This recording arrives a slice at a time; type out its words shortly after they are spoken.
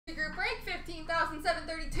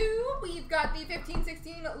15,732. We've got the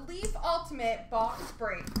 1516 Leaf Ultimate box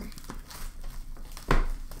break.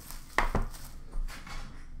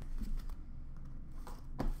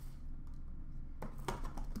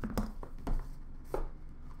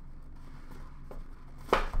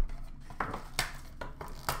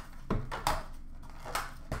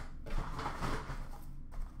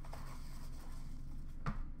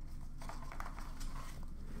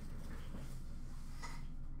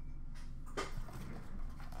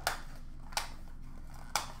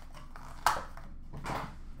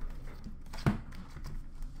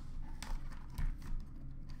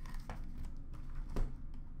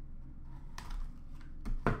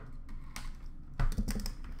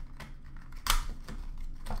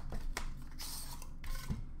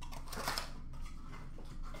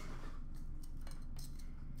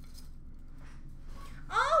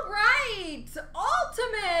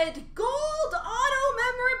 Ultimate Gold Auto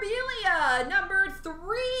Memorabilia, number 3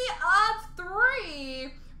 of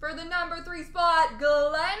 3 for the number 3 spot,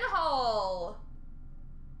 Glenn Hall.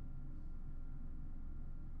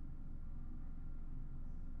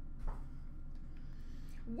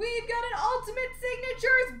 We've got an Ultimate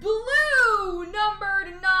Signatures Blue,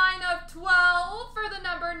 numbered 9 of 12 for the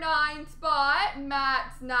number 9 spot,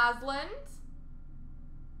 Matt Naslund.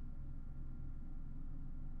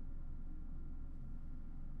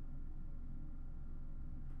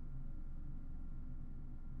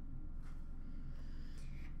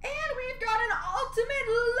 Ultimate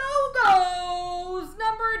Logos,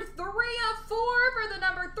 numbered 3 of 4 for the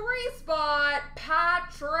number 3 spot,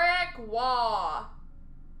 Patrick Waugh.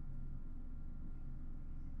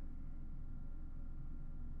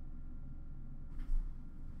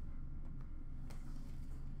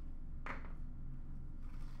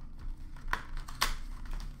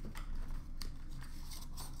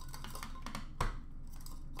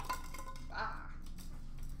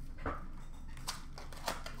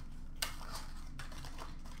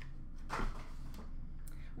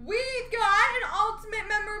 We've got an Ultimate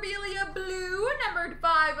Memorabilia Blue, numbered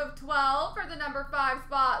 5 of 12 for the number 5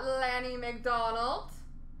 spot, Lanny McDonald.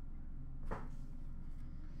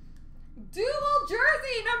 Dual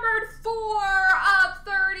Jersey, numbered 4 of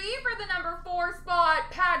 30 for the number 4 spot,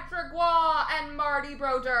 Patrick Waugh and Marty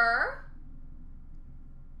Brodeur.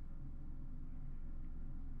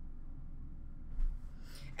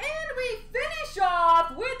 And we finish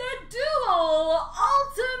off with a dual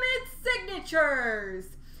Ultimate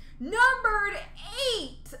Signatures, numbered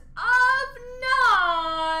 8 of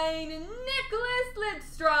 9, Nicholas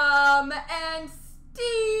Lidstrom and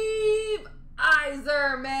Steve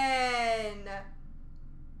Yzerman.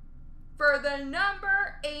 For the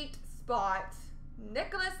number 8 spot,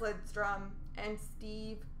 Nicholas Lidstrom and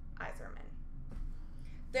Steve Yzerman.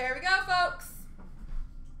 There we go, folks.